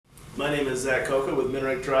My name is Zach Coca with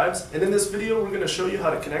Minarik Drives, and in this video we're going to show you how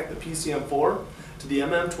to connect the PCM4 to the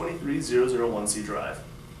MM23xx1C drive.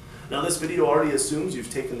 Now this video already assumes you've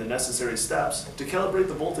taken the necessary steps to calibrate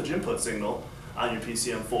the voltage input signal on your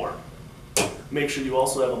PCM4. Make sure you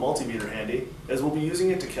also have a multimeter handy, as we'll be using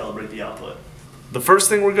it to calibrate the output. The first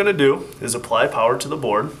thing we're going to do is apply power to the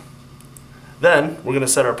board. Then we're going to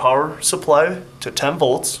set our power supply to 10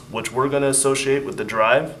 volts, which we're going to associate with the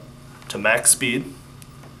drive to max speed.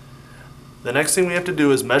 The next thing we have to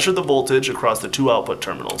do is measure the voltage across the two output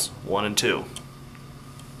terminals, 1 and 2.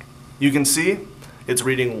 You can see it's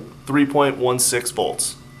reading 3.16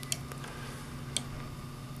 volts.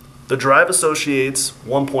 The drive associates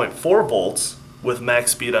 1.4 volts with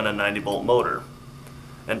max speed on a 90 volt motor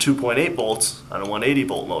and 2.8 volts on a 180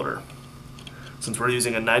 volt motor. Since we're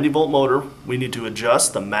using a 90 volt motor, we need to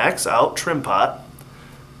adjust the max out trim pot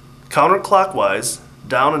counterclockwise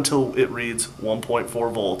down until it reads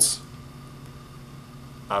 1.4 volts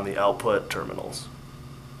on the output terminals.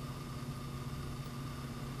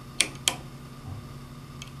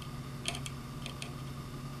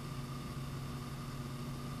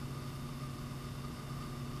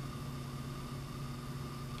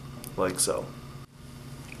 Like so.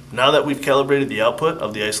 Now that we've calibrated the output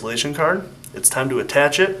of the isolation card, it's time to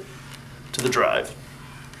attach it to the drive.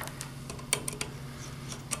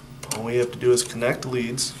 All we have to do is connect the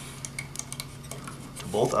leads to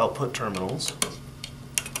both output terminals.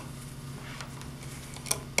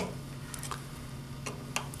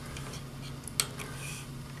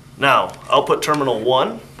 Now, output terminal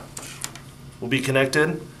 1 will be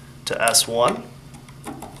connected to S1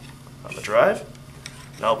 on the drive,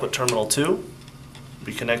 and output terminal 2 will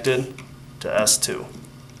be connected to S2.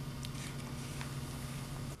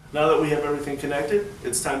 Now that we have everything connected,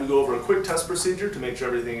 it's time to go over a quick test procedure to make sure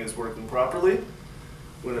everything is working properly.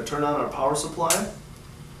 We're going to turn on our power supply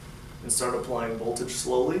and start applying voltage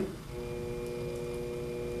slowly.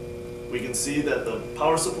 We can see that the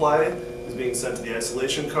power supply is being sent to the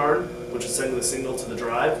isolation card, which is sending the signal to the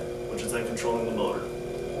drive, which is then controlling the motor.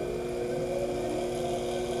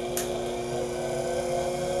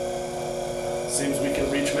 Seems we can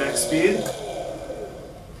reach max speed.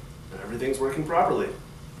 Everything's working properly.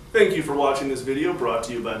 Thank you for watching this video brought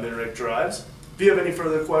to you by Minarik Drives. If you have any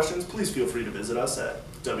further questions, please feel free to visit us at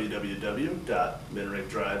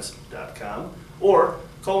www.minarikdrives.com or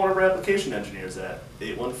call one of our application engineers at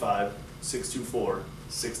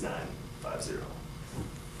 815-624-6950.